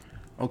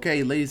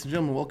Okay, ladies and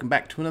gentlemen, welcome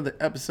back to another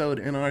episode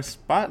in our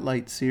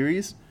Spotlight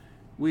series.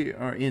 We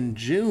are in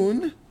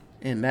June,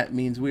 and that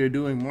means we are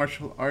doing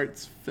martial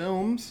arts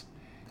films,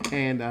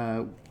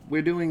 and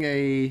we're doing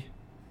a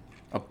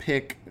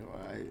pick.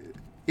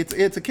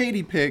 It's a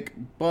Katie pick,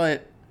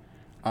 but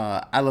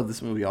I love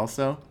this movie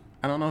also.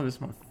 I don't know if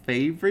it's my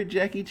favorite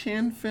Jackie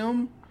Chan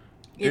film.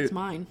 It's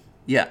mine.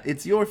 Yeah,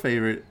 it's your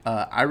favorite.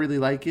 I really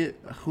like it.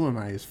 Who Am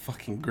I is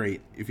fucking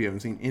great. If you haven't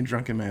seen, and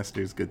Drunken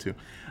Master is good too.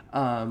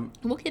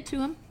 We'll get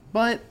to him.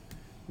 But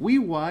we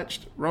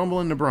watched Rumble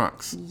in the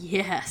Bronx.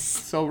 Yes.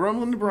 So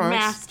Rumble in the Bronx,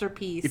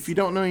 Masterpiece. if you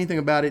don't know anything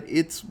about it,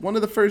 it's one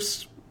of the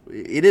first.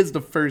 It is the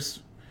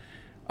first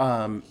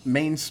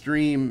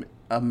mainstream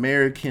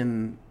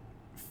American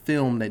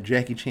film that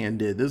Jackie Chan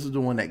did. This is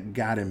the one that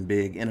got him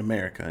big in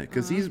America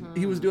because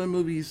he was doing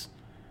movies,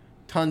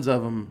 tons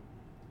of them,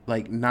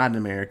 like not in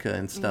America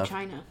and stuff. In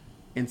China.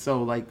 And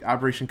so like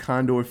Operation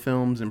Condor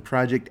films and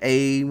Project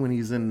A when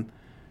he's a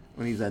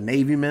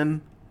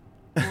Navyman.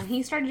 Well,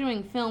 he started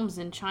doing films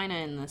in China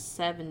in the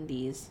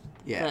 70s.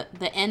 Yeah.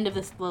 The end of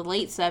the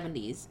late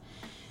 70s.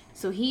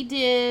 So he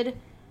did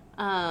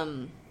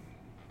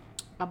about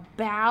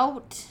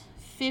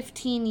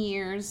 15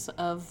 years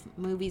of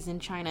movies in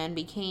China and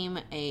became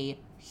a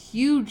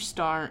huge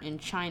star in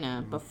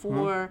China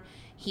before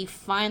he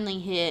finally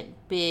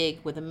hit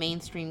big with a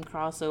mainstream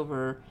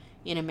crossover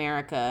in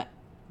America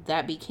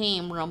that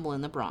became Rumble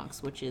in the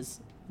Bronx, which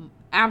is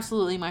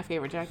absolutely my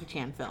favorite Jackie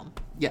Chan film.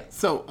 Yeah,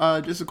 so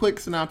just a quick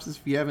synopsis.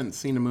 If you haven't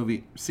seen the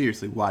movie,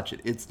 seriously, watch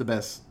it. It's the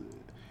best.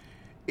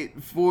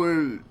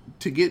 To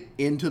get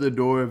into the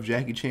door of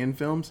Jackie Chan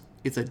films,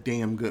 it's a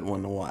damn good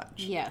one to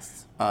watch.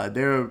 Yes.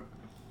 There are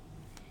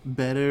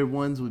better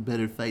ones with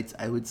better fights,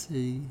 I would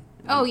say.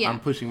 Oh, yeah. I'm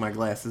pushing my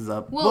glasses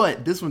up. Well,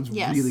 but this one's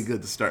yes. really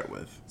good to start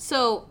with.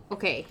 So,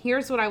 okay,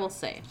 here's what I will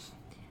say.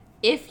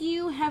 If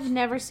you have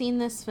never seen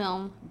this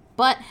film,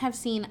 but have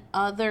seen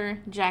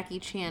other Jackie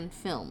Chan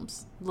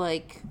films,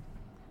 like,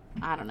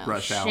 I don't know,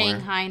 Rush Hour.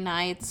 Shanghai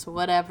Nights,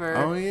 whatever.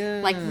 Oh,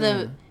 yeah. Like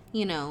the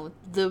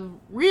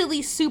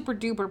really super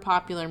duper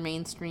popular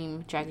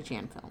mainstream Jackie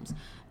Chan films.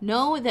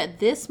 Know that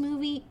this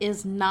movie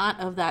is not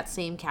of that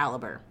same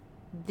caliber.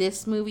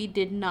 This movie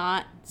did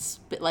not,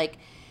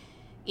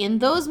 in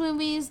those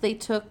movies, they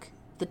took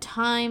the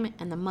time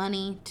and the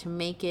money to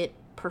make it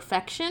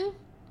perfection.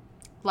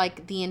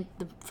 Like,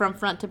 from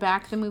front to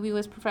back, the movie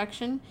was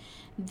perfection.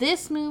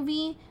 This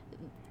movie,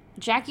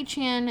 Jackie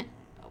Chan,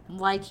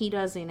 like he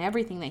does in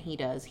everything that he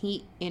does,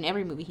 in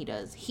every movie he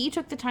does, he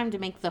took the time to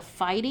make the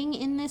fighting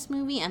in this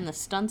movie and the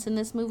stunts in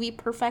this movie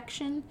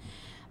perfection.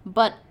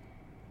 But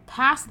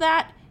past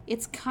that,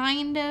 it's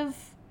kind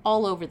of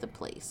all over the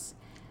place.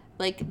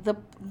 Like,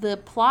 the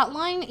plot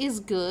line is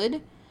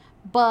good,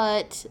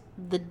 but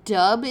the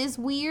dub is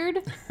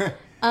weird.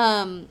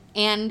 And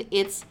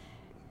it's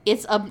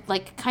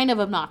kind of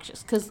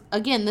obnoxious because,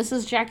 again, this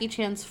is Jackie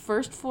Chan's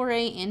first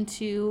foray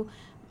into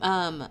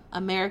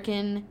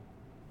American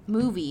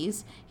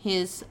movies.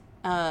 His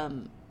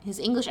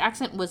English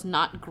accent was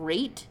not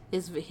great.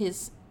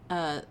 His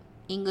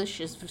English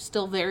is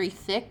still very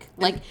thick,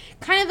 like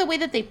kind of the way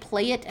that they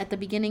play it at the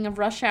beginning of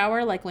Rush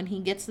Hour, like when he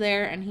gets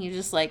there and he's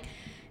just like,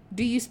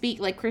 "Do you speak?"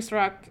 Like Chris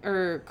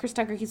Tucker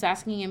keeps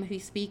asking him if he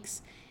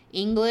speaks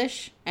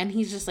English, and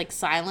he's just like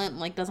silent,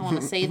 like doesn't want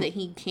to say that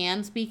he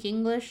can speak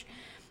English.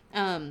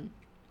 And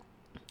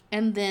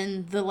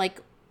then the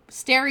like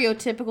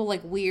stereotypical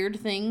like weird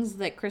things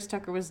that Chris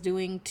Tucker was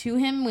doing to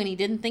him when he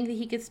didn't think that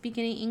he could speak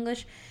any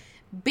English.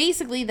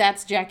 Basically,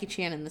 that's Jackie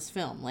Chan in this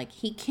film. Like,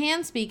 he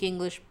can speak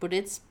English, but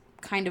it's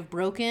kind of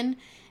broken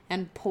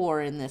and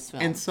poor in this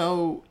film. And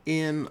so,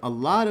 in a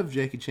lot of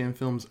Jackie Chan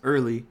films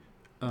early,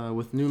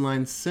 with New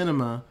Line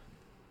Cinema,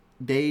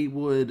 they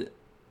would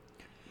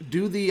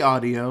do the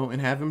audio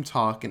and have him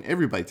talk, and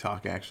everybody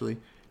talk, actually.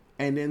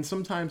 And then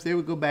sometimes they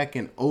would go back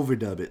and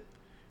overdub it.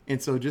 And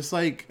so just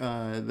like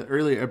the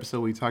earlier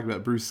episode we talked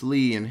about Bruce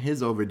Lee and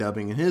his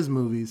overdubbing in his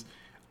movies,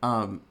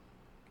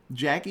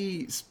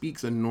 Jackie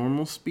speaks a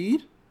normal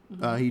speed.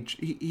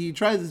 He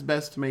tries his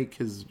best to make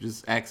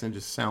his accent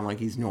just sound like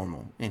he's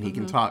normal and he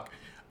can talk.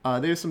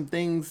 There's some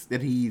things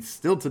that he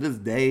still to this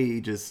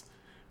day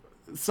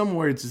some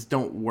words just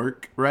don't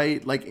work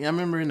right. Like I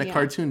remember in the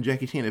cartoon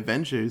Jackie Chan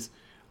Adventures,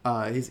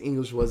 his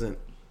English wasn't.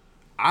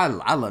 I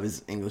love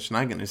his English and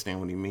I can understand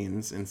what he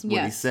means and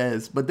what he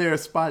says. But there are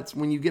spots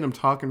when you get him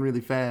talking really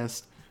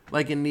fast,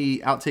 like in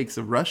the outtakes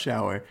of Rush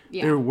Hour,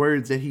 there are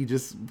words that he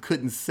just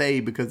couldn't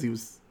say because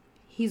he's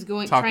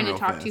trying to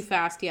talk too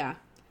fast. Yeah.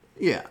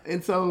 Yeah,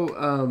 and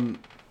so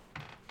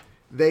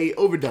they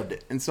overdubbed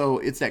it, and so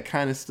it's that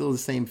kind of still the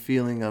same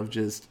feeling of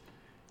just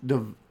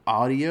the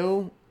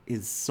audio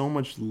is so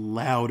much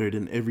louder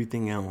than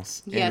everything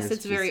else. Yes,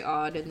 it's very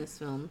odd in this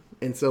film.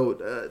 And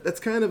so that's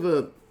kind of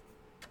a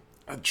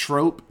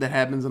trope that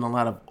happens in a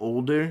lot of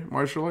older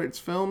martial arts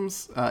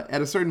films.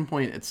 At a certain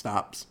point, it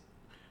stops.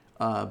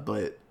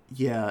 But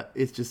yeah,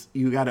 it's just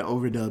you got to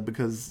overdub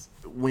because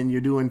when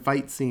you're doing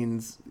fight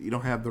scenes, you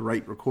don't have the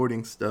right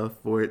recording stuff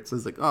for it. So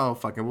it's like, oh,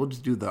 fuck it, we'll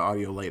just do the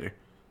audio later.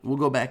 We'll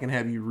go back and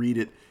have you read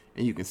it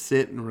and you can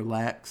sit and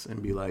relax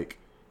and be like,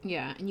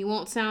 yeah, and you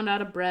won't sound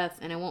out of breath,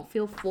 and it won't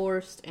feel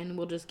forced, and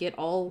we'll get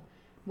all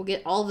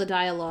the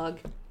dialogue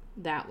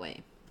that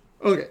way.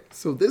 okay,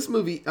 so this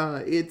movie,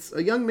 it's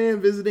a young man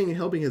visiting and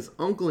helping his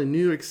uncle in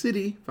New York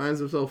City finds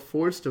himself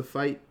forced to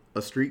fight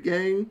a street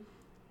gang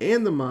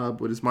and the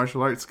mob with his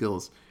martial arts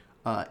skills.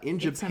 In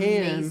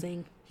Japan,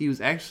 amazing. he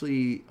was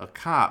actually a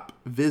cop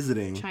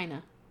visiting.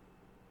 China.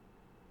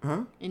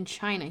 Huh? In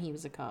China, he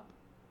was a cop.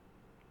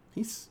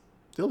 He's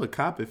still a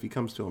cop if he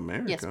comes to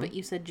America. Yes, but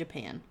you said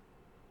Japan.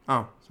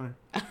 Oh, sorry.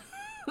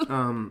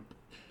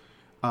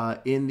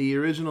 In the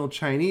original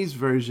Chinese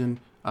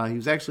version, he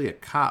was actually a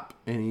cop,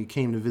 and he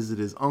came to visit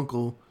his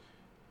uncle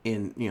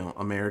in,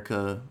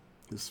 America.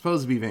 It was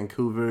supposed to be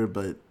Vancouver,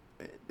 but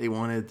they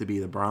wanted it to be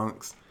the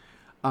Bronx.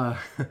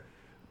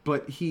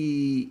 But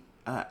he,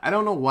 I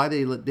don't know why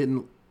they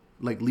didn't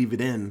leave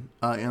it in.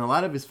 In a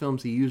lot of his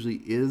films, he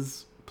usually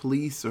is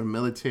police or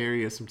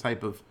military or some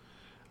type of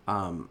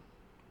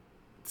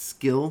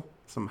skill,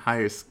 some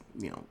higher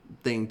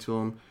thing to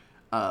him.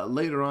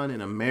 Later on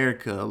in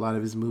America, a lot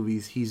of his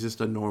movies, he's just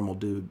a normal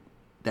dude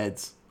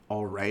that's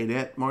all right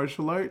at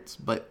martial arts,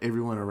 but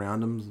everyone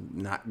around him's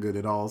not good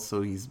at all,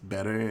 so he's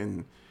better,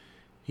 and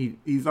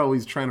he's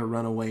always trying to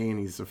run away, and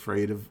he's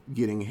afraid of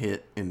getting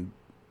hit and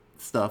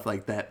stuff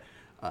like that.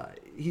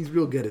 He's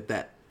real good at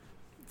that.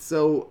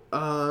 So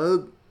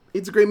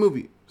it's a great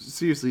movie.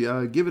 Seriously,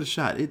 give it a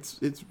shot. It's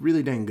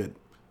really dang good.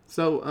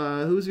 So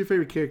who's your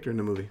favorite character in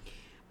the movie?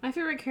 My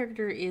favorite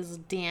character is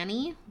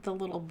Danny, the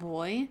little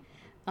boy.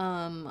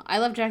 I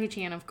love Jackie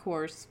Chan, of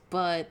course,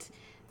 but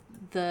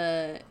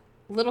the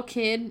little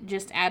kid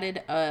just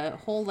added a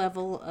whole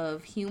level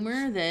of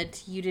humor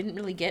that you didn't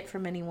really get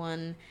from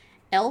anyone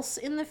else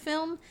in the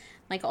film.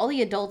 Like, all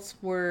the adults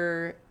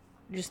were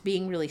just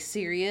being really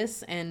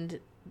serious, and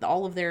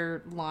all of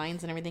their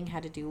lines and everything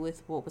had to do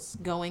with what was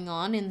going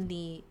on in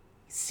the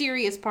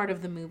serious part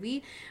of the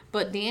movie.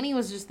 But Danny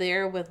was just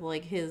there with,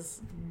 like,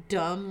 his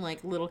dumb,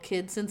 like, little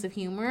kid sense of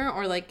humor,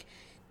 or, like,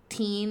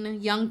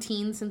 young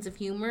teen sense of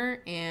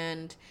humor,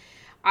 and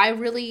I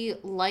really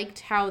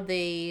liked how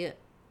they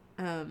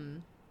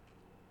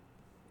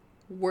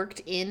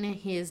worked in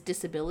his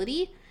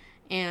disability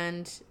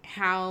and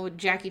how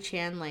Jackie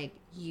Chan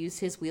used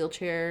his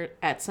wheelchair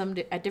at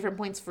different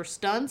points for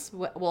stunts,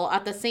 while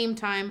at the same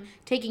time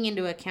taking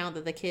into account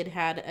that the kid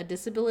had a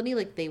disability.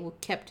 Like, they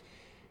kept,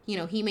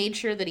 he made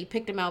sure that he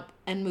picked him up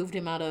and moved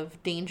him out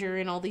of danger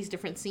in all these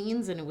different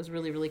scenes, and it was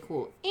really, really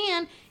cool.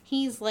 And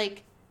he's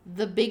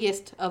the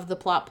biggest of the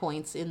plot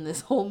points in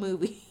this whole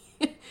movie.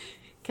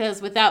 Because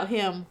without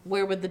him,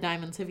 where would the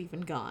diamonds have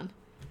even gone?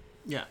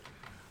 Yeah.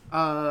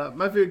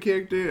 My favorite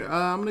character,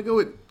 I'm going to go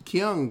with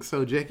Kyung,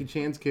 so Jackie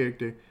Chan's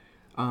character.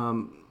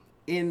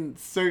 In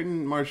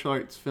certain martial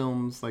arts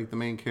films, the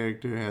main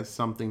character has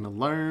something to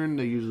learn.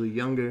 They're usually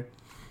younger.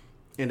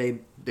 And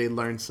they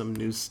learn some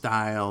new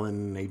style,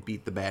 and they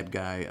beat the bad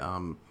guy.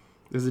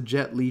 There's a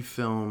Jet Li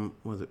film,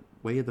 was it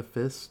Way of the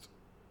Fist?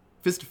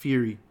 Fist of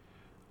Fury.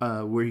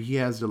 Where he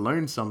has to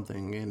learn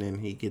something, and then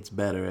he gets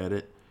better at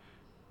it.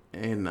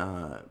 And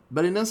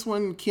but in this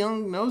one,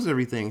 Kyung knows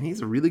everything.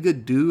 He's a really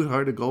good dude,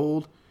 heart of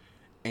gold,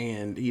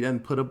 and he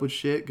doesn't put up with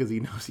shit because he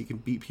knows he can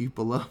beat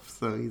people up.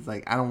 So he's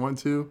like, I don't want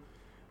to,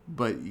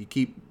 but you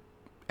keep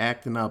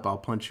acting up, I'll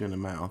punch you in the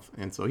mouth.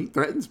 And so he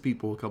threatens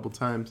people a couple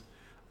times.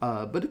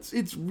 But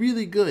it's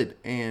really good,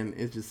 and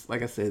it's just,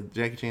 like I said,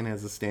 Jackie Chan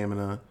has the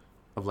stamina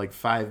of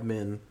 5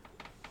 men,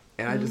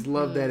 and I just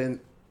love that. And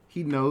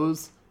he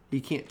knows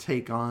he can't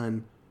take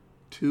on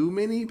too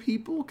many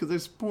people, because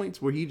there's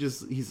points where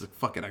he's like,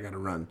 fuck it, I gotta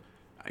run.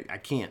 I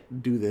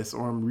can't do this,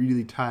 or I'm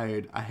really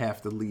tired, I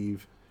have to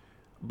leave.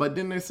 But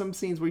then there's some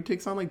scenes where he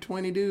takes on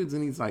 20 dudes,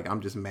 and he's like, I'm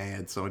just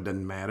mad, so it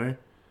doesn't matter.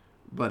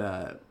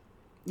 But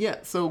yeah,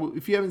 so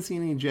if you haven't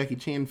seen any Jackie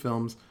Chan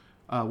films,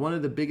 one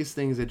of the biggest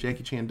things that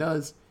Jackie Chan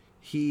does,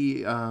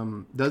 he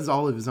does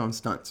all of his own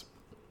stunts.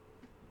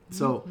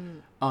 So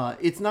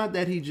it's not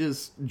that he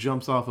just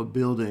jumps off a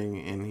building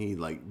and he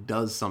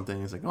does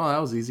something. It's like, oh, that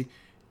was easy.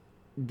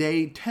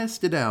 They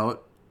test it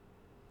out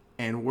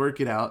and work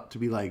it out to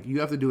be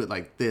you have to do it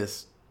like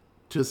this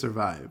to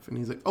survive. And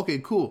he's like, okay,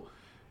 cool.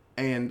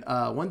 And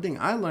one thing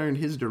I learned,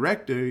 his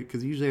director,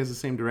 because he usually has the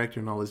same director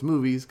in all his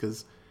movies,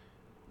 because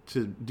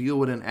to deal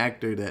with an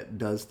actor that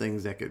does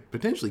things that could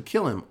potentially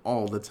kill him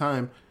all the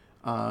time,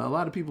 a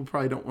lot of people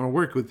probably don't want to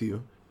work with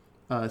you.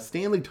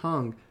 Stanley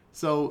Tong.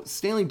 So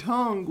Stanley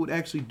Tong would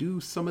actually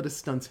do some of the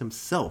stunts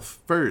himself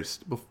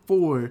first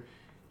before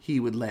he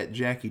would let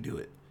Jackie do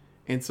it.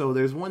 And so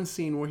there's one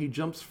scene where he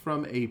jumps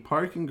from a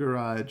parking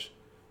garage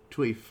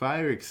to a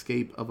fire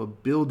escape of a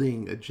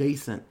building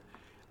adjacent.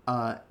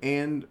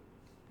 And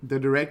the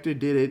director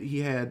did it.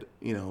 He had,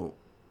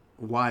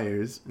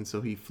 wires. And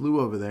so he flew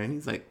over there, and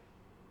he's like,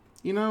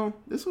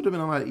 this would have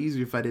been a lot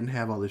easier if I didn't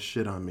have all this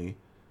shit on me.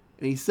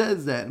 And he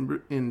says that,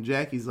 and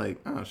Jackie's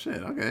like, oh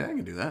shit, okay, I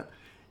can do that.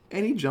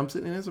 And he jumps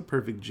it, and it's a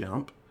perfect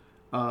jump.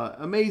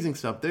 Amazing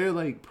stuff. There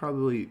are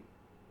probably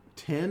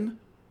 10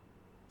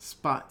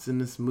 spots in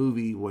this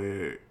movie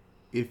where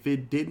if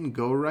it didn't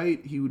go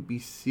right, he would be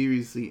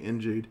seriously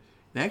injured.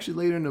 And actually,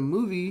 later in the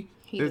movie,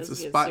 there's a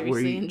spot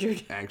where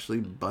he actually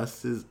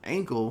busts his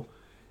ankle.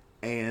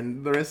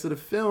 And the rest of the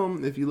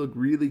film, if you look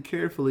really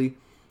carefully,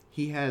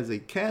 he has a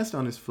cast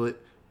on his foot,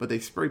 but they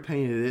spray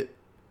painted it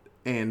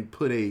and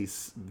put a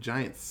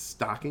giant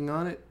stocking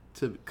on it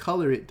to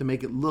color it to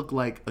make it look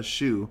like a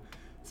shoe,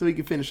 so he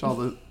could finish all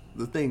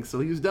the things. So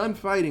he was done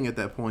fighting at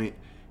that point.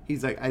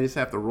 He's like, I just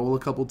have to roll a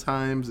couple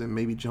times and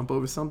maybe jump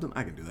over something.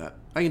 I can do that.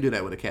 I can do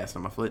that with a cast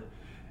on my foot.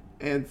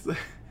 And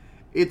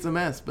it's a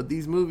mess. But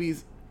these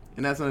movies,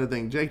 and that's another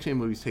thing, Jackie Chan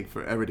movies take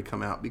forever to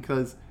come out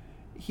because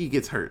he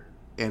gets hurt.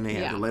 And they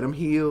have to let him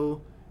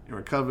heal and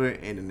recover,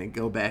 and then they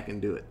go back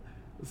and do it.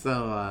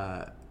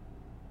 So,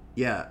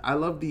 yeah, I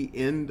love the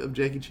end of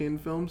Jackie Chan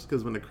films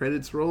because when the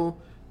credits roll,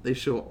 they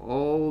show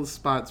all the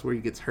spots where he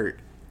gets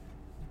hurt.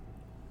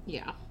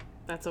 Yeah,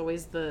 that's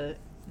always the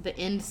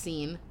end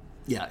scene.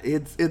 Yeah,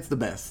 it's the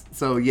best.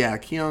 So yeah,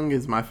 Kyung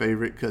is my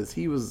favorite because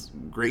he was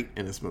great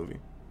in this movie.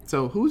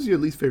 So who's your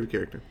least favorite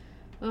character?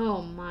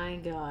 Oh my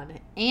god,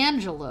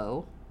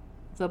 Angelo,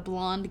 the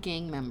blonde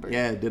gang member.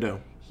 Yeah,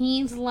 ditto.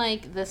 He's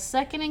like the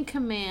second in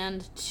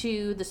command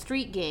to the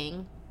street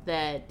gang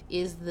that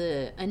is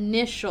the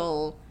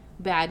initial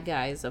bad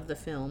guys of the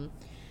film.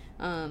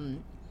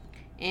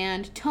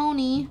 And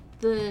Tony,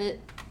 the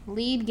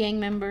lead gang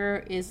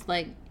member, is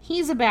like,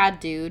 he's a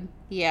bad dude,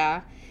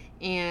 yeah.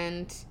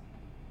 And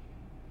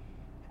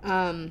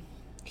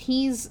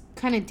he's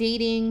kind of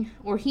dating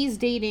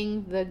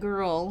the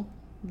girl,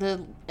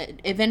 the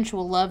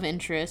eventual love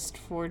interest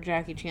for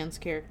Jackie Chan's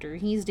character.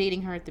 He's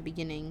dating her at the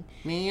beginning.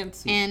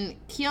 Nancy. And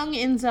Kyung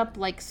ends up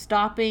like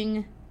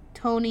stopping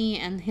Tony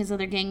and his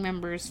other gang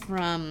members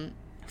from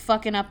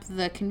fucking up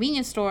the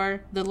convenience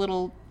store, the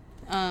little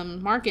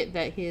market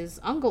that his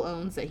uncle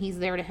owns that he's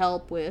there to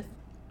help with.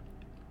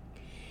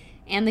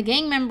 And the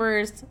gang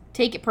members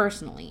take it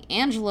personally.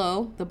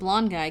 Angelo, the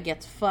blonde guy,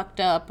 gets fucked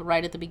up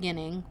right at the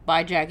beginning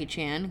by Jackie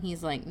Chan.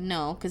 He's like,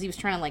 no, because he was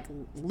trying to like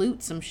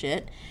loot some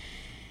shit.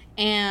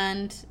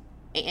 And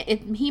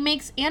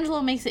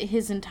Angelo makes it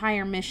his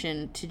entire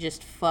mission to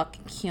just fuck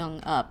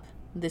Kyung up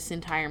this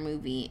entire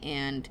movie.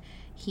 And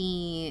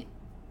he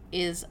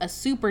is a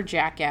super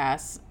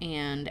jackass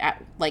and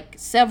at like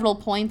several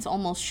points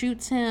almost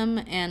shoots him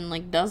and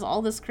like does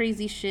all this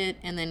crazy shit,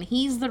 and then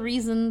he's the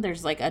reason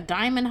there's like a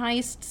diamond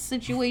heist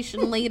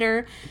situation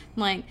later.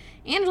 Like,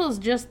 Angelo's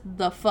just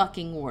the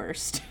fucking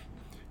worst.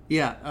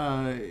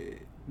 Yeah,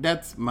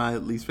 that's my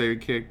least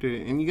favorite character.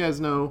 And you guys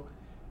know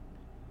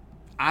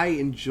I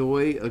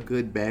enjoy a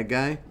good bad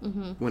guy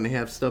when they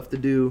have stuff to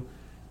do,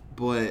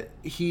 but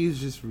he's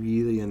just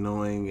really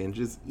annoying and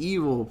just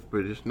evil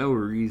for just no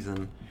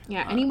reason.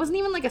 Yeah, and he wasn't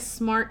even like a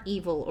smart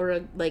evil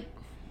or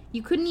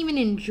you couldn't even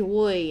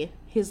enjoy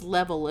his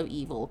level of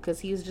evil because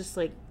he was just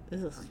like,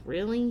 is this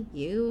really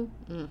you?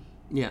 Mm.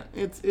 Yeah,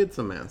 it's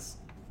a mess.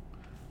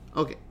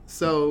 Okay,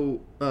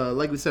 so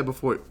like we said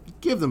before,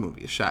 give the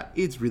movie a shot.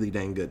 It's really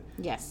dang good.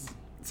 Yes.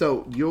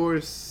 So your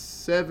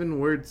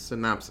 7-word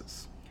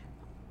synopsis.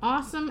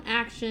 Awesome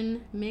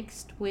action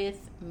mixed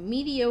with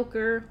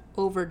mediocre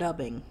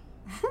overdubbing.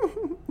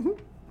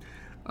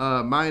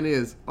 Mine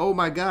is, oh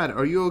my god,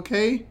 are you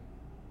okay?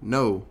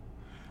 No.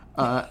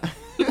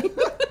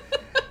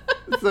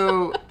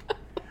 So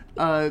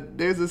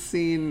there's a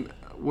scene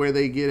where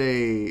they get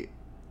a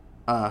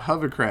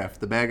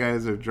hovercraft. The bad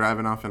guys are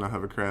driving off in a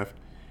hovercraft,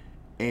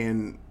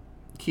 and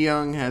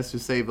Kyung has to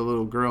save a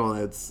little girl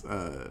that's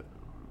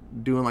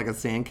doing like a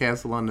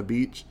sandcastle on the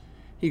beach.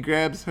 He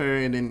grabs her,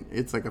 and then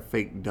it's like a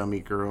fake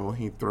dummy girl.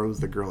 He throws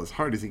the girl as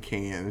hard as he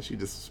can, and she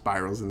just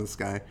spirals in the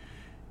sky.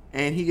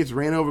 And he gets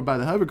ran over by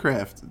the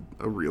hovercraft.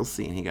 A real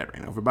scene. He got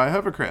ran over by a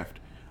hovercraft.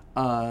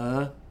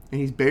 And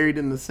he's buried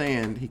in the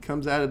sand. He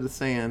comes out of the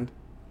sand,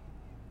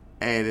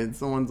 and then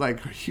someone's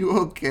like, are you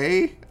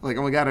okay? Like,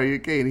 oh my god, are you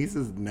okay? And he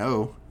says,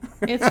 no.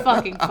 It's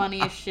fucking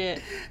funny as shit.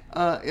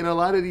 In a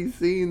lot of these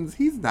scenes,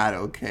 he's not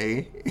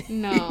okay.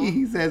 No.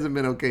 He hasn't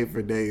been okay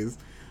for days.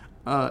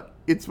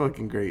 It's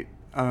fucking great.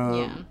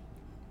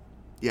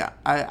 Yeah,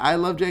 I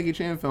love Jackie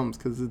Chan films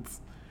because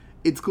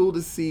it's cool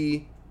to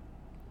see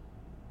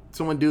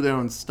someone do their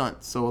own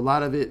stunts. So a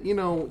lot of it,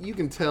 you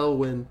can tell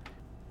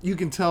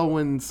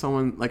when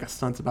someone like a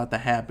stunt's about to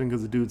happen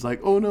because the dude's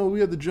like, oh no, we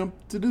have to jump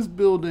to this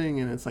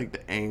building, and it's like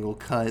the angle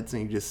cuts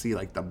and you just see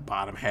like the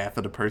bottom half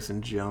of the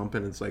person jump,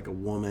 and it's like a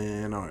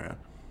woman or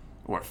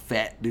a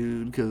fat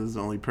dude because it's the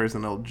only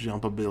person that'll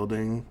jump a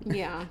building.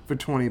 Yeah. For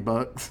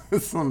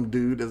 $20. Some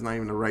dude that's not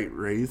even the right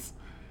race.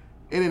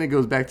 And then it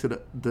goes back to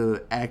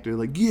the actor,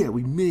 like, yeah,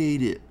 we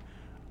made it.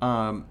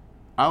 I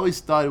always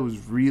thought it was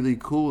really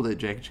cool that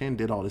Jackie Chan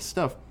did all this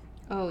stuff.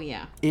 Oh,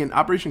 yeah. In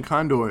Operation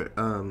Condor,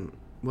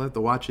 we'll have to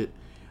watch it.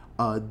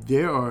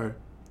 There are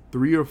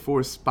 3 or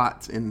 4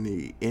 spots in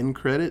the end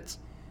credits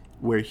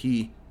where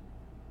he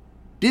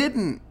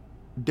didn't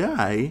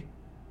die,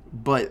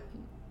 but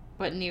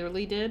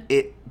nearly did.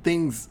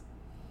 Things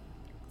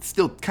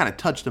still kind of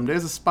touched him.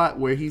 There's a spot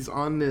where he's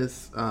on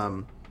this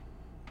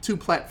 2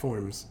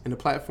 platforms, and the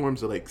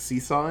platforms are like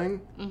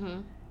seesawing,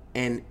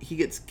 and he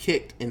gets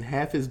kicked and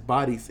half his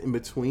body's in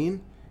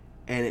between,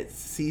 and it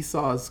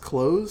seesaws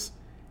close,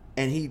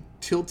 and he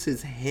tilts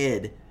his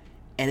head,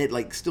 and it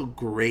like still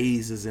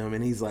grazes him,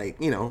 and he's like,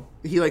 you know,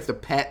 he likes to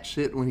pat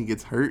shit when he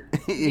gets hurt,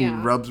 and he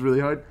rubs really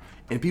hard,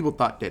 and people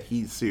thought that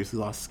he seriously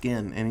lost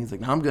skin, and he's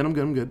like, no, I'm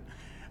good.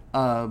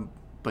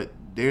 But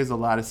there's a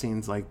lot of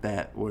scenes like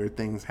that where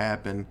things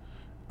happen.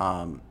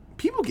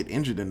 People get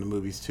injured in the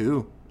movies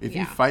too. If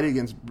you fight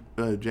against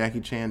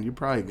Jackie Chan, you're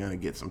probably gonna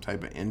get some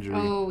type of injury.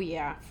 Oh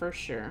yeah, for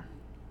sure.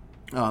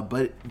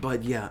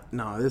 But yeah,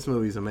 no, this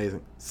movie's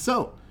amazing.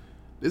 So,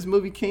 this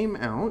movie came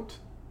out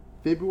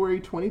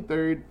February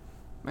 23rd,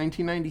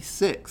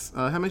 1996.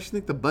 How much do you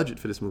think the budget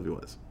for this movie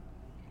was?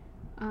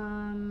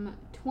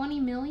 20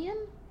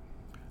 million,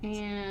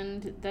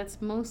 and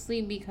that's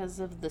mostly because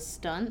of the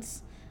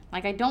stunts.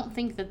 Like, I don't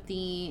think that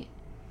the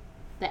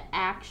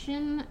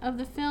action of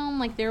the film,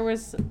 like, there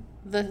was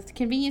the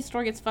convenience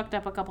store gets fucked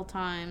up a couple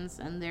times,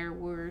 and there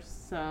were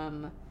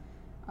some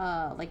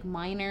like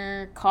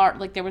minor car,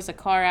 like there was a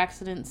car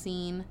accident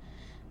scene,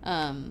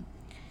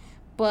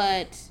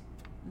 but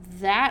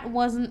that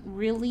wasn't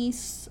really,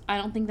 I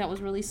don't think that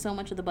was really so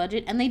much of the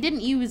budget, and they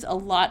didn't use a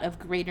lot of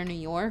Greater New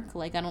York.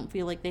 Like, I don't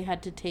feel like they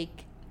had to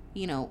take,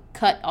 you know,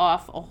 cut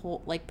off a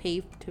whole, like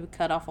pave to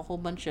cut off a whole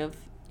bunch of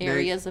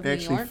areas of New York.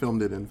 They actually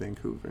filmed it in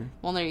Vancouver.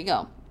 Well, there you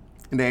go.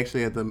 And they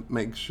actually had to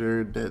make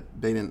sure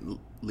that they didn't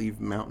leave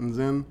mountains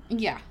in.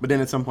 Yeah. But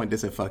then at some point they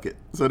said, fuck it.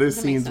 So there's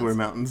scenes where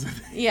mountains,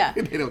 yeah.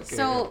 they don't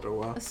care after a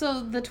while.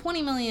 So the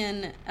 20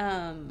 million,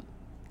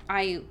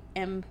 I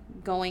am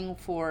going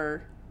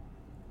for...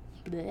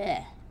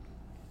 Bleh.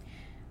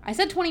 I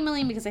said 20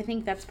 million because I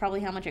think that's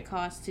probably how much it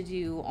costs to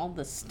do all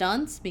the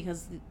stunts,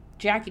 because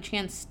Jackie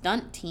Chan's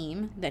stunt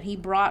team that he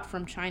brought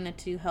from China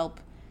to help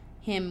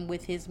him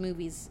with his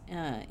movies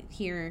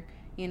here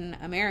in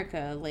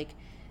America, like,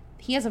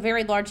 he has a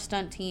very large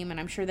stunt team, and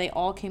I'm sure they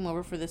all came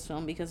over for this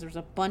film because there's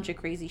a bunch of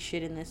crazy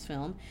shit in this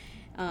film.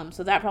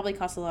 So that probably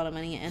costs a lot of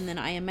money. And then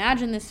I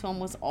imagine this film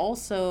was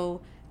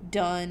also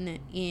done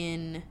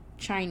in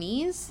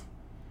Chinese.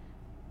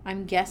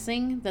 I'm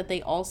guessing that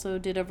they also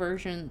did a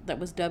version that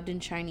was dubbed in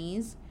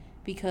Chinese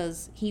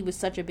because he was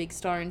such a big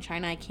star in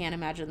China. I can't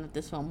imagine that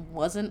this film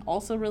wasn't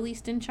also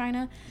released in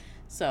China.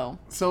 So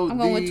I'm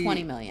going with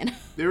 20 million.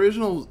 The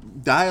original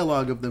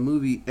dialogue of the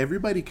movie,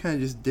 everybody kind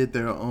of just did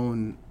their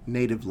own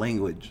native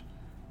language.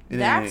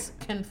 And that's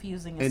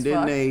confusing as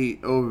fuck. And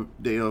then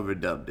they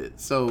overdubbed it.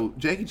 So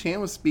Jackie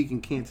Chan was speaking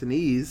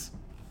Cantonese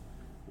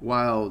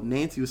while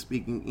Nancy was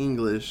speaking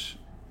English,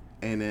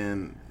 and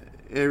then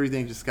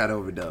everything just got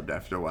overdubbed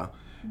after a while.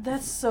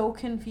 That's so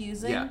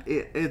confusing. Yeah,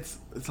 it's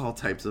all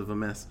types of a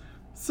mess.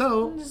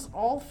 So just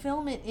all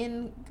film it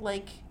in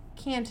like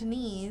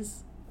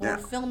Cantonese. Or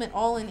film it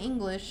all in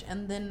English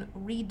and then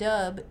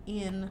redub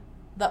in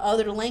the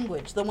other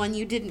language, the one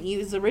you didn't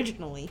use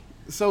originally.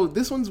 So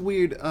this one's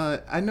weird.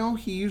 I know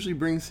he usually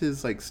brings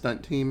his like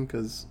stunt team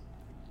because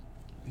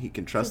he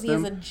can trust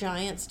them. He has a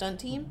giant stunt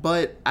team.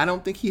 But I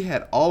don't think he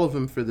had all of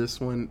them for this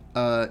one.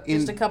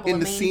 Just a couple in of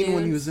the main scene dudes.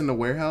 when he was in the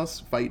warehouse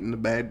fighting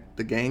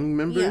the gang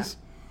members.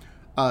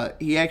 Yeah.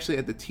 He actually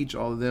had to teach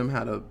all of them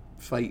how to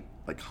fight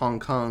like Hong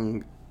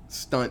Kong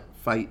stunt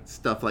fight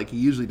stuff like he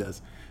usually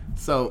does.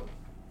 So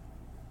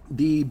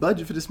the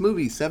budget for this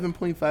movie,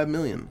 $7.5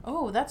 million.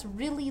 Oh, that's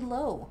really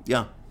low.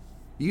 Yeah.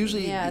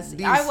 Usually, yes.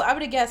 I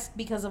would have guessed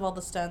because of all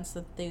the stunts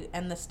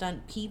and the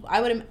stunt people.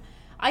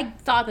 I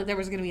thought that there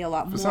was going to be a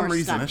lot more stunt people.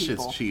 For some reason, that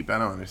shit's cheap. I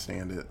don't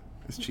understand it.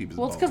 It's cheap as balls.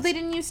 Well, it's because they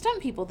didn't use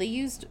stunt people. They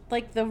used,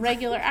 like, the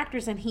regular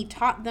actors, and he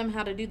taught them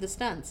how to do the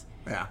stunts.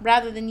 Yeah.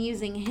 Rather than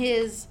using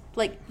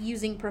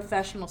using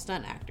professional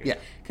stunt actors. Yeah.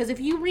 Because if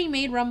you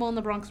remade Rumble in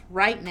the Bronx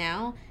right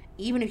now,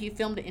 even if you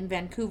filmed it in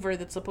Vancouver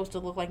that's supposed to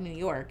look like New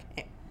York,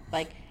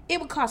 like, it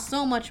would cost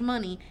so much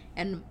money,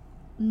 and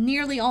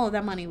nearly all of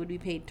that money would be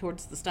paid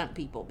towards the stunt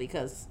people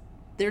because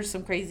there's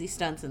some crazy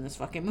stunts in this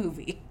fucking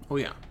movie. Oh,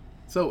 yeah.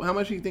 So, how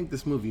much do you think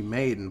this movie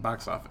made in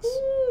box office?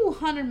 Ooh,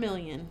 100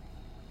 million.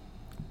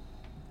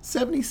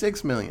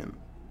 76 million.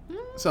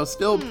 So,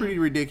 still pretty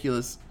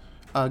ridiculous.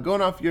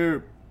 Going off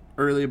your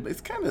earlier,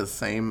 it's kind of the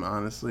same,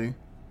 honestly.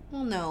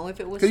 Well, no, if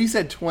it was... Because you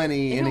said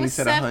 20 and then you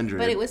said 100.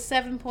 But it was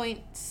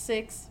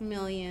 7.6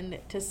 million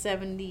to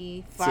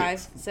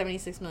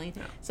 76 million.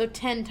 Yeah. So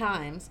 10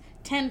 times.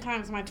 10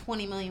 times my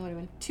 20 million would have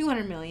been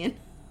 200 million.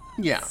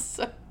 Yeah.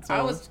 so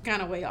I was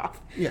kind of way off.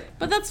 Yeah.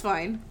 But that's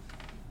fine.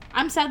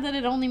 I'm sad that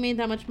it only made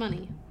that much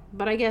money.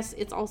 But I guess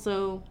it's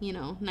also,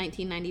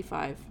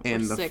 1995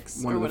 and or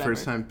 6 one or of the whatever.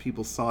 first time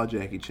people saw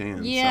Jackie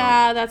Chan.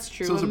 Yeah, that's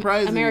true. So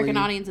surprisingly... American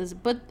audiences.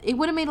 But it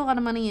would have made a lot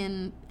of money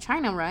in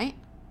China, right?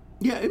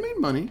 Yeah, it made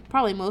money.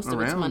 Probably most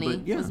of its money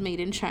was made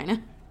in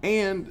China.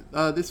 And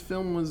this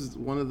film was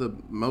one of the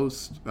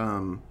most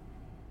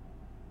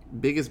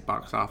biggest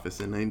box office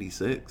in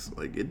 96.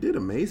 Like, it did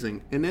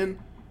amazing. And then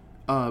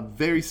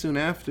very soon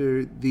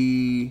after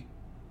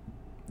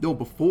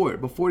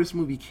before this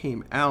movie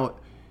came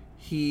out,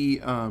 he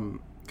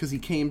because he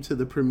came to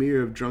the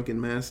premiere of Drunken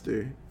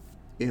Master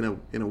in a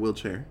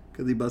wheelchair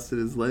because he busted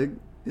his leg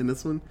in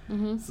this one.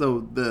 Mm-hmm.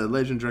 So the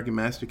Legend Drunken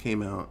Master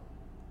came out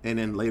And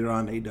then later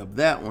on, they dubbed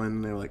that one.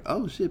 And they were like,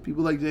 oh, shit,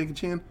 people like Jackie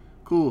Chan?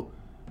 Cool.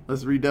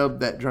 Let's redub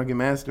that Drunken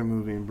Master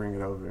movie and bring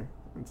it over.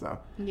 And so,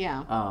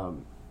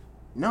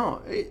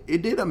 no,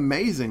 it did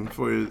amazing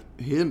for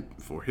him,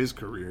 for his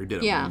career. It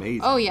did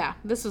amazing. Oh, yeah.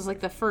 This was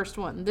like the first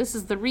one. This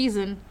is the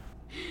reason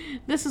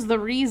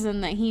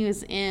that he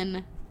was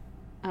in,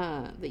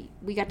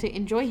 we got to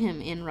enjoy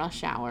him in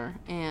Rush Hour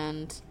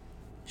and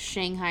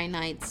Shanghai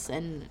Nights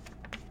and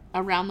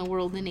Around the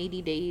World in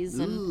 80 Days.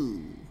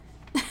 And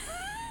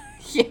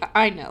yeah,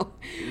 I know.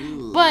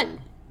 Ooh.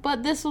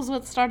 But this was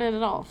what started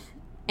it all.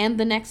 And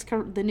the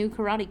new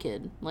Karate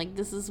Kid. Like,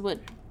 this is what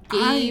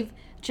gave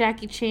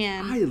Jackie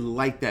Chan. I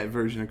like that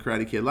version of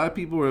Karate Kid. A lot of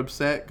people were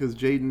upset because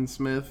Jaden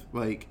Smith,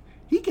 like,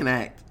 he can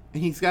act.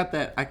 And he's got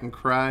that I can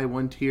cry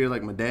one tear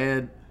like my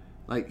dad.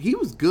 Like, he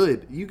was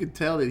good. You could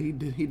tell that he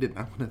did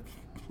not want to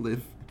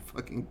live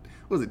fucking,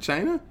 was it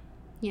China?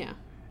 Yeah.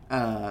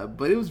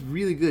 But it was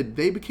really good.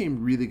 They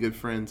became really good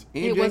friends.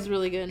 And it was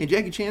really good. And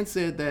Jackie Chan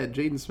said that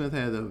Jaden Smith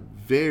had a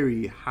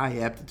very high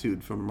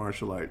aptitude for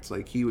martial arts.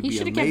 Like, he would be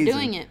amazing. He should have kept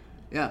doing it.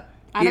 Yeah.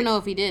 I don't know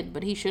if he did,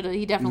 but he should have.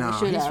 He definitely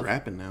should have. He's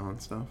rapping now and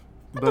stuff.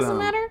 That doesn't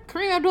matter.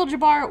 Kareem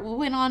Abdul-Jabbar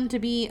went on to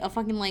be a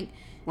fucking,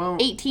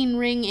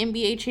 18-ring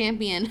NBA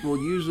champion. Well,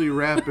 usually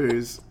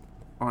rappers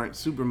aren't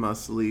super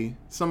muscly.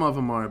 Some of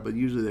them are, but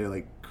usually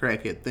they're,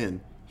 crackhead thin.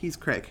 He's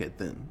crackhead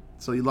thin.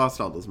 So he lost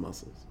all those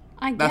muscles.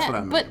 That's what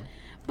I mean.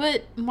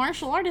 But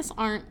martial artists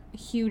aren't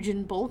huge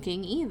and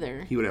bulking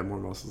either. He would have more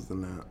muscles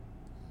than that.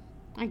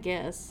 I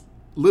guess.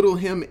 Little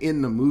him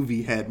in the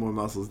movie had more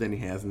muscles than he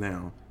has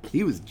now.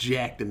 He was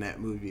jacked in that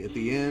movie at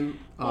the end.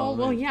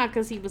 Well, yeah,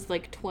 because he was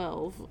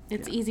 12.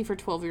 It's easy for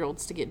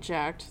 12-year-olds to get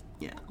jacked.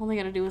 Yeah. All they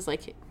gotta do is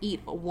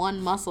eat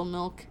one muscle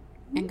milk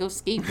and go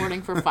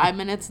skateboarding for 5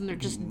 minutes, and they're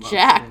just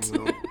jacked.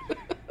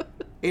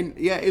 And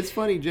yeah, it's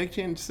funny. Jackie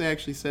Chan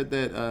actually said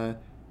that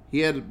he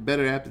had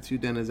better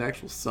aptitude than his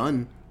actual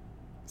son.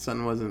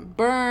 Son isn't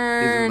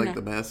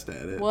the best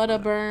at it. What a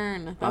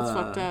burn! That's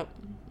fucked up.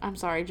 I'm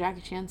sorry,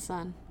 Jackie Chan's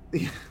son.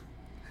 Yeah.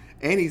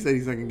 And he said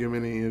he's not gonna give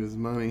him any of his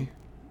money.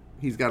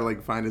 He's got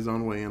to find his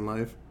own way in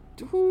life.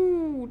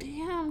 Ooh,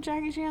 damn,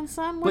 Jackie Chan's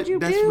son, what'd you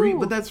do?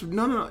 But that's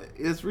no,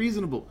 it's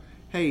reasonable.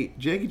 Hey,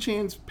 Jackie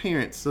Chan's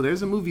parents. So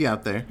there's a movie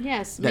out there.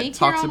 Yes, that make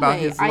talks your own about way.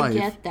 His life. I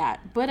get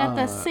that, but at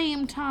the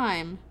same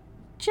time,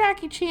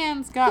 Jackie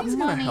Chan's got he's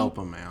money. He's gonna help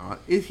him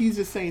out. He's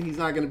just saying he's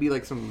not gonna be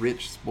some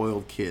rich,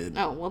 spoiled kid.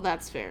 Oh, well,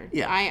 that's fair.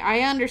 Yeah,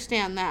 I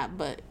understand that,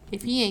 but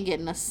if he ain't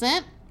getting a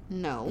cent.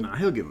 No. Nah,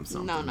 he'll give him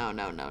something.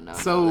 No.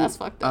 So, that's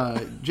fucked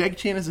up. Jackie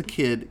Chan as a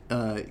kid,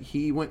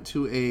 he went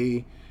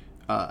to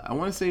I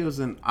want to say it was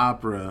an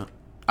opera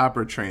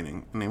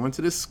training. And they went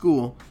to this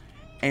school.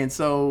 And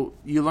so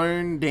you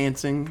learn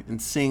dancing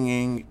and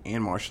singing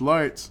and martial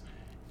arts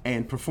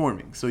and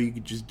performing. So you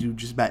could just do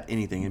just about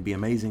anything and be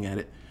amazing at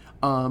it.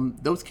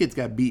 Those kids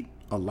got beat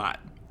a lot.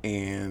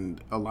 And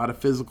a lot of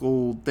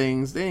physical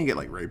things. They didn't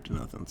get raped or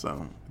nothing.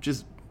 So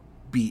just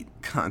beat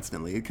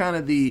constantly. It kind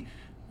of the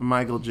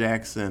Michael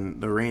Jackson,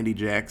 the Randy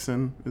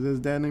Jackson. Is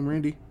his dad named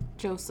Randy?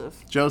 Joe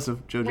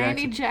Jackson.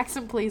 Randy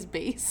Jackson plays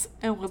bass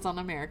and was on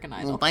American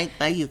Idol. Well,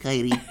 thank you,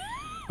 Katie.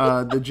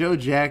 The Joe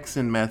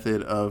Jackson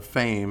method of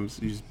fame,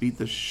 so you just beat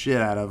the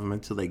shit out of them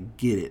until they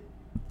get it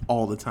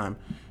all the time.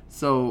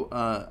 So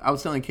I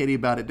was telling Katie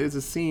about it. There's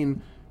a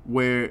scene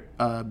where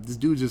this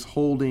dude's just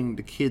holding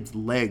the kid's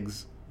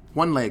legs,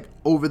 one leg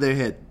over their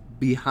head,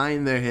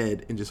 behind their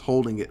head, and just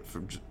holding it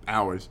for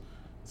hours.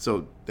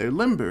 So they're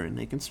limber and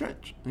they can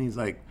stretch. And he's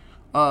like,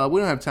 we don't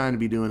have time to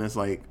be doing this.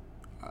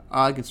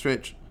 I can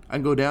stretch. I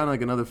can go down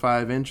another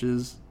 5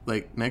 inches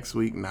next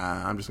week.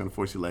 Nah, I'm just going to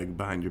force your leg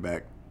behind your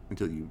back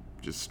until you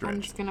just stretch.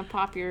 I'm just going to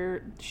pop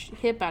your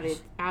hip out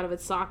of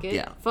its socket.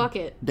 Yeah. Fuck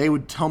it. They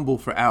would tumble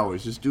for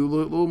hours. Just do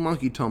little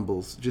monkey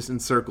tumbles just in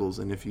circles.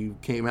 And if you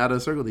came out of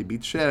a circle, they beat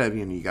the shit out of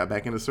you and you got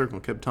back in the circle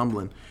and kept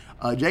tumbling.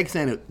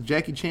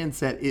 Jackie Chan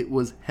said it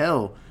was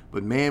hell.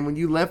 But man, when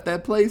you left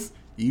that place,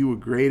 you were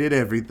great at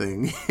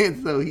everything.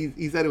 And so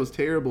he said it was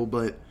terrible,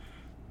 but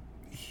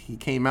he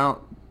came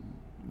out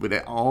with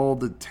all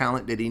the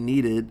talent that he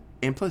needed.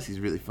 And plus, he's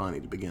really funny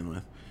to begin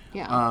with.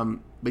 Yeah.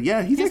 But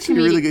yeah, he's actually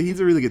really good. He's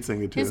a really good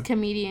singer, too. His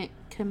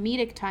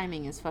comedic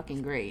timing is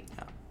fucking great.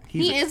 Yeah.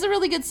 He is a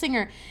really good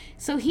singer.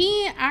 So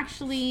he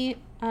actually,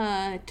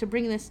 to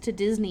bring this to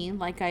Disney,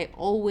 like I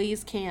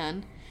always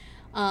can,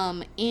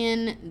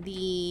 in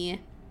the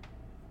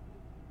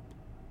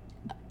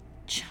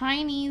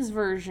Chinese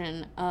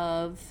version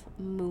of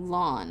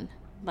Mulan,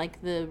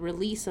 the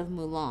release of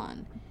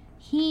Mulan,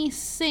 he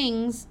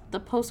sings the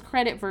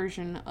post-credit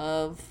version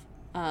of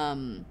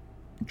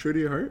True to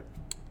Your Heart?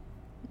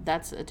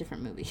 That's a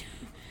different movie.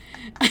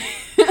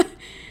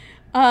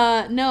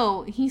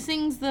 No, he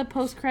sings the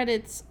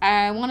post-credits,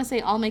 I want to say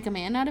I'll Make a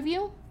Man Out of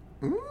You.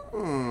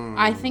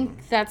 I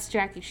think that's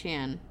Jackie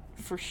Chan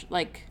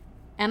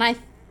and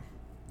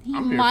he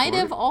might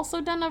have also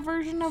done a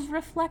version of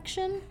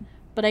Reflection,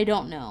 but I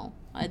don't know.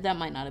 That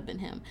might not have been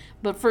him,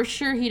 but for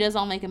sure he does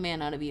 "I'll Make a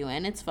Man Out of You,"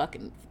 and it's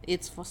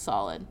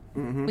solid.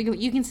 Mm-hmm.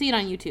 You can see it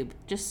on YouTube.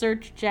 Just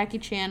search Jackie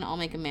Chan "I'll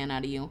Make a Man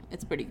Out of You."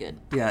 It's pretty good.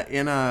 Yeah,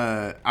 in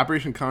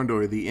Operation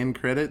Condor, the end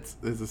credits,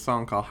 there's a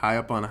song called "High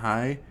Up on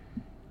High,"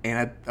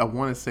 and I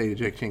want to say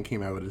Jackie Chan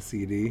came out with a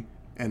CD,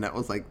 and that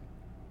was like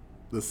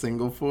the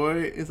single for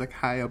it. It's like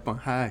 "High Up on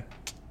High,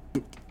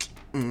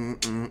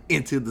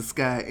 into the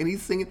sky," and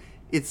he's singing.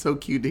 It's so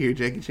cute to hear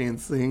Jackie Chan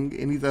sing,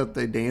 and he's out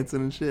there dancing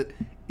and shit.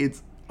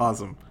 It's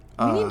awesome.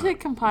 We need to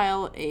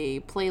compile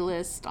a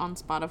playlist on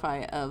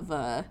Spotify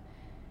of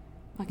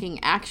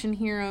fucking action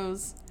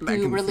heroes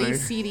who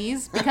release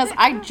CDs, because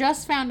I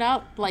just found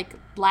out like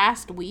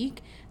last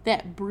week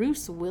that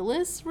Bruce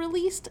Willis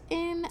released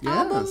an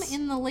album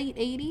in the late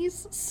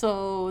 80s,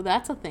 so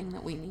that's a thing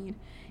that we need.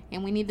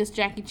 And we need this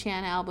Jackie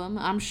Chan album.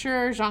 I'm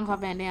sure Jean-Claude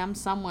Van Damme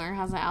somewhere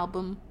has an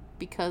album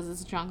because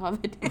it's Jean-Claude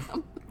Van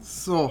Damme.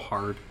 So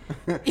hard.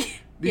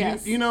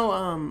 Yes. You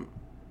know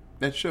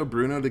that show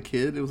Bruno the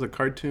Kid? It was a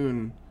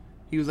cartoon.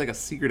 He was like a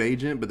secret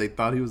agent, but they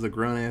thought he was a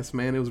grown-ass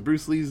man. It was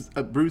Bruce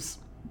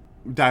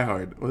Die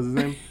Hard. What was his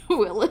name?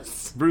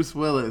 Willis. Bruce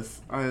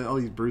Willis. All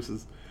these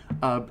Bruces.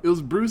 It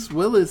was Bruce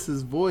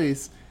Willis's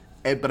voice,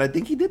 but I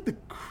think he did the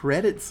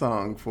credit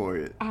song for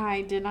it.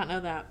 I did not know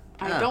that.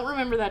 I don't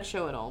remember that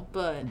show at all,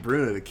 but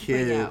Bruno the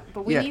Kid.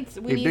 But we need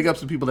big up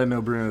some people that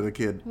know Bruno the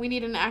Kid. We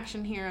need an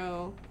action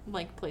hero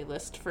like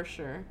playlist for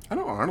sure. I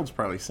know Arnold's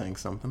probably sang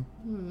something.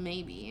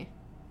 Maybe.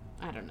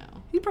 I don't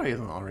know. He probably has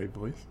an alright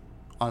voice.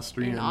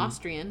 Austrian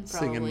probably.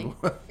 Singing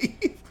voice.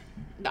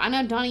 I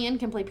know Donnie Yen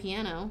can play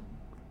piano.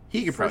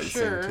 He could probably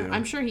sing too.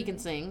 I'm sure he can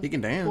sing. He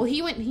can dance. Well,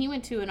 he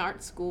went to an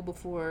art school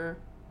before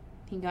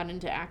he got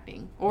into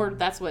acting, or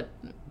that's what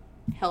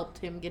helped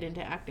him get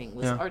into acting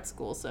was art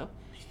school. So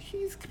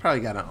he's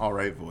probably got an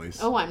alright voice.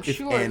 Oh, I'm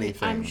sure.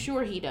 I'm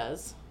sure he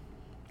does.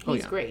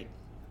 He's great.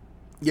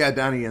 Yeah,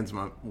 Donnie Yen's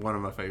one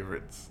of my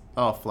favorites.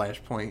 Oh,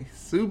 Flashpoint,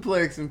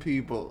 suplexing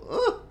people.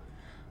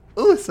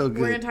 Oh, it's so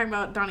good. We're going to talk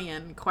about Donnie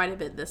Yen quite a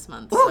bit this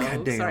month. Oh, so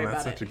God damn, sorry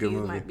that's about such it. a good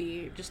movie. He might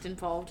be just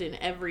involved in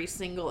every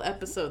single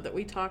episode that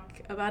we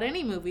talk about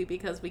any movie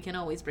because we can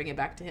always bring it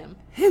back to him.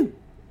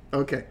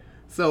 Okay.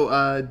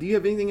 So, do you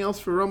have anything else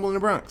for Rumble in the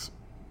Bronx?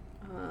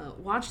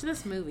 Watch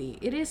this movie.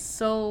 It is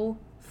so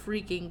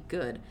freaking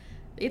good.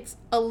 It's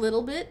a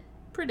little bit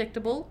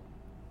predictable,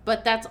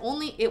 but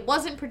it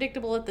wasn't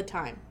predictable at the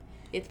time.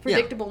 It's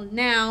predictable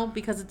now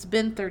because it's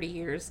been 30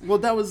 years. Well,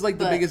 that was like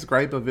the biggest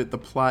gripe of it. The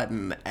plot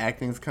and the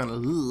acting's kind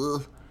of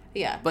ugh.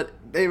 Yeah. But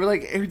they were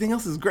like, everything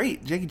else is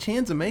great. Jackie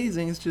Chan's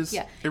amazing. It's just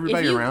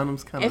everybody around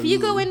him's kind of... If you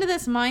go into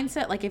this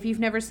mindset, like if you've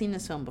never seen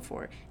this film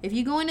before, if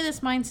you go into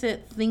this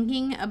mindset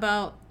thinking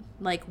about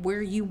like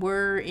where you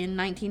were in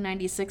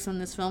 1996 when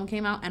this film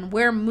came out and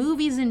where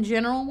movies in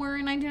general were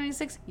in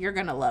 1996, you're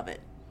going to love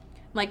it.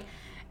 Like...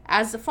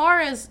 As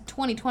far as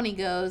 2020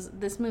 goes,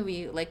 this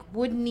movie, like,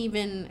 wouldn't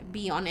even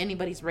be on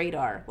anybody's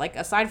radar. Like,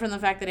 aside from the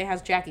fact that it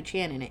has Jackie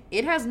Chan in it.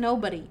 It has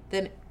nobody.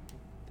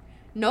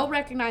 No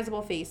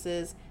recognizable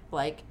faces.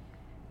 Like,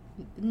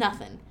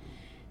 nothing.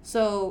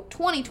 So,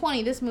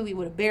 2020, this movie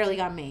would have barely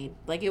got made.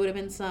 Like, it would have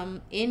been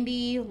some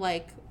indie,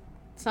 like,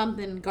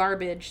 something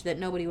garbage that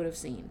nobody would have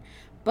seen.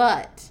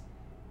 But,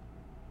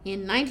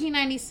 in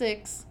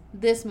 1996,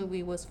 this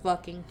movie was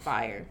fucking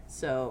fire.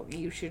 So,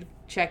 you should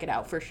check it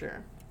out for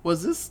sure.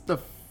 Was this the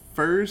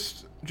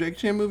first Jackie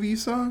Chan movie you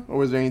saw? Or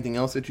was there anything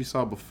else that you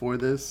saw before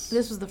this?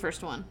 This was the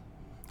first one.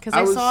 Because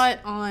I saw it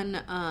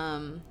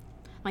on,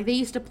 like, they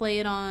used to play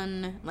it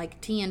on,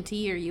 like,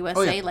 TNT or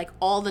USA, like,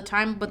 all the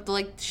time. But the,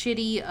 like,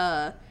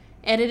 shitty,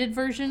 edited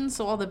versions.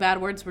 So all the bad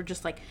words were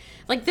just, like,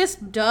 this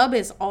dub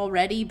is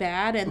already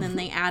bad. And then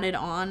they added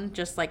on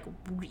just, like,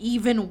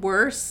 even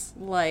worse,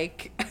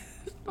 like,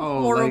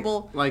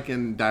 horrible. Like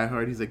in Die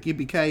Hard, he's like,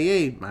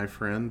 yippee-ki-yay, my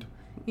friend.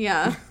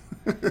 Yeah.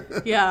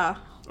 Yeah.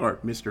 Or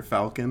Mr.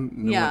 Falcon.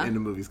 No one in the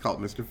movie's called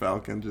Mr.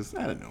 Falcon, just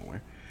out of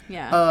nowhere.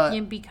 Yeah.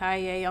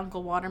 Yippee-ki-yay,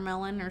 Uncle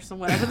Watermelon, or some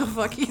whatever the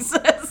fuck he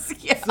says.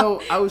 Yeah.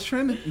 So, I was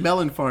trying to...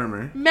 Melon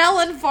Farmer.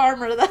 Melon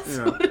Farmer, that's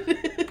what it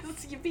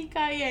is.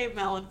 Yippee-ki-yay,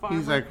 Melon Farmer.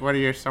 He's like, what are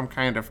you, some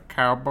kind of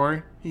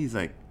cowboy? He's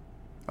like,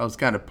 I was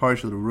kind of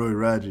partial to Roy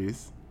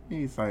Rogers.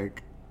 He's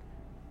like,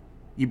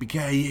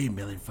 yippee-ki-yay,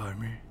 Melon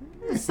Farmer.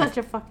 Such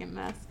a fucking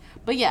mess.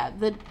 But yeah,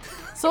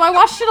 so I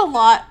watched it a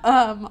lot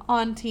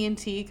on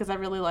TNT because I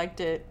really liked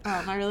it.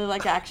 I really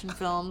like action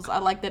films. I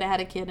liked that it had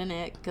a kid in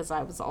it because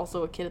I was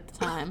also a kid at the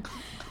time.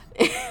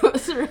 It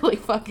was really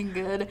fucking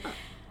good.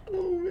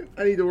 Oh, man.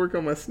 I need to work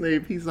on my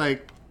Snape. He's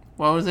like,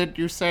 what was it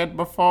you said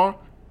before?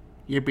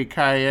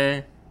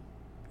 Yippee-ki-yay,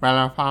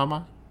 Melon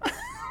Farmer.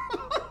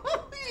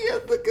 He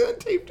has the gun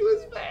taped to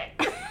his back.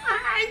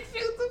 I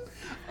shoot him.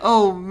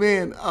 Oh,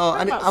 man. Oh,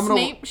 I'm gonna...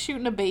 Snape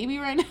shooting a baby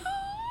right now?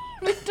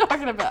 What are you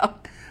talking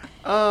about?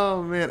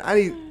 Oh man,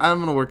 I'm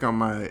gonna work on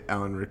my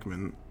Alan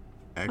Rickman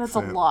accent. That's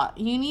a lot.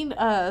 You need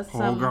some.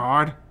 Oh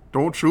God,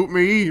 don't shoot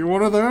me! You're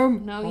one of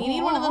them. No, you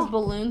need one of those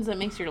balloons that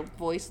makes your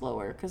voice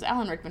lower. Because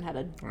Alan Rickman had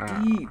a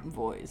deep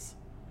voice.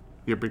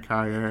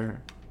 Yippee-ki-yay,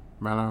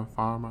 Melon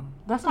Farmer.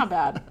 That's not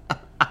bad.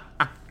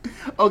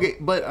 Okay,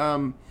 but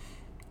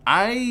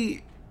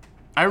I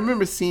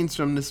remember scenes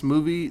from this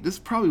movie. This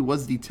probably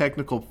was the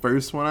technical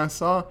first one I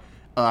saw.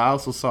 I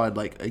also saw it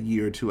like a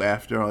year or two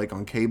after, like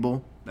on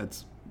cable.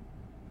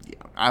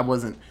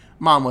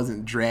 Mom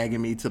wasn't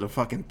dragging me to the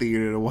fucking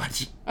theater to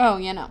watch Oh,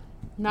 yeah, no.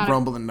 Not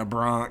Rumble in the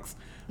Bronx.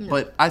 No.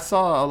 But I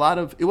saw a lot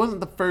of, it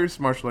wasn't the first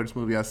martial arts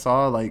movie I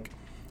saw. Like,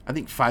 I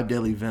think Five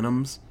Deadly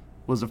Venoms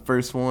was the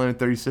first one,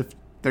 36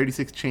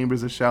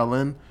 Chambers of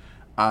Shaolin.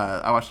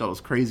 I watched all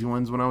those crazy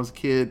ones when I was a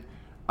kid.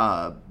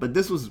 But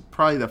this was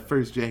probably the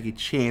first Jackie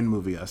Chan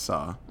movie I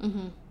saw.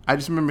 Mm-hmm. I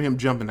just remember him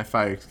jumping that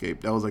fire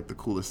escape. That was like the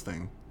coolest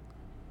thing.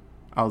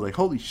 I was like,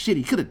 holy shit,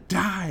 he could have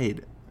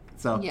died.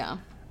 So yeah.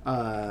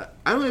 I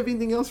don't have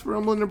anything else for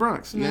Rumble in the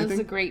Bronx. No, this is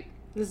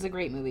a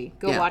great movie.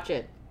 Go watch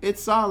it.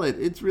 It's solid.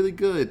 It's really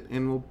good.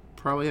 And we'll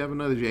probably have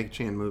another Jackie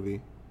Chan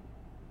movie.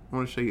 I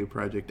want to show you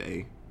Project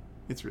A.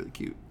 It's really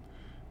cute.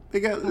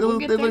 They got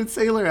little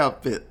sailor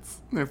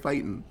outfits. They're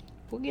fighting.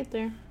 We'll get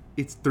there.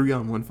 It's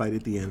 3-on-1 fight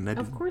at the end. That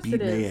of course beat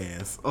it is. their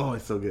ass. Oh,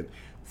 it's so good.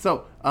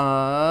 So,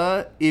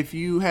 if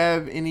you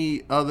have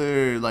any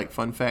other like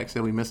fun facts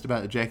that we missed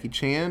about Jackie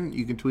Chan,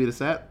 you can tweet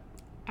us at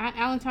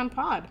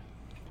AllentownPod.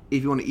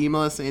 If you want to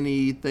email us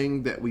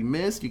anything that we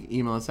missed, you can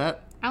email us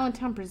at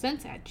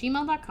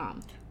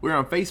AllentownPresents@gmail.com. We're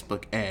on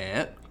Facebook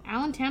at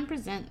Allentown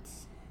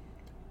Presents.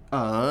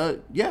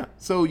 Yeah.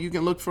 So you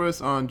can look for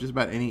us on just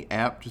about any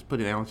app. Just put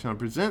in Allentown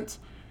Presents.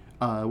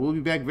 We'll be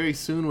back very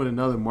soon with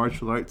another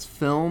martial arts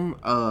film.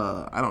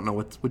 I don't know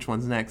which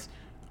one's next.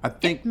 I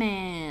think Ip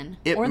Man.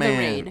 Ip or Man. The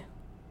Raid.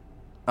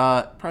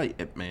 Probably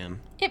Ip Man.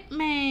 Ip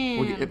Man.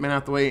 We'll get Ip Man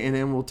out the way, and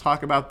then we'll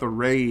talk about The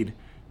Raid.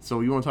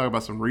 So you want to talk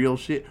about some real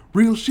shit?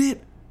 Real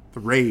shit. The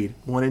Raid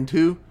 1 and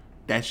 2.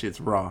 That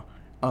shit's raw.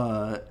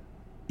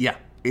 Yeah,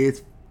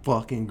 it's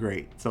fucking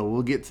great. So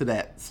we'll get to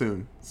that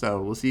soon.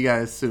 So we'll see you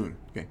guys soon.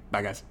 Okay,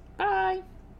 bye guys.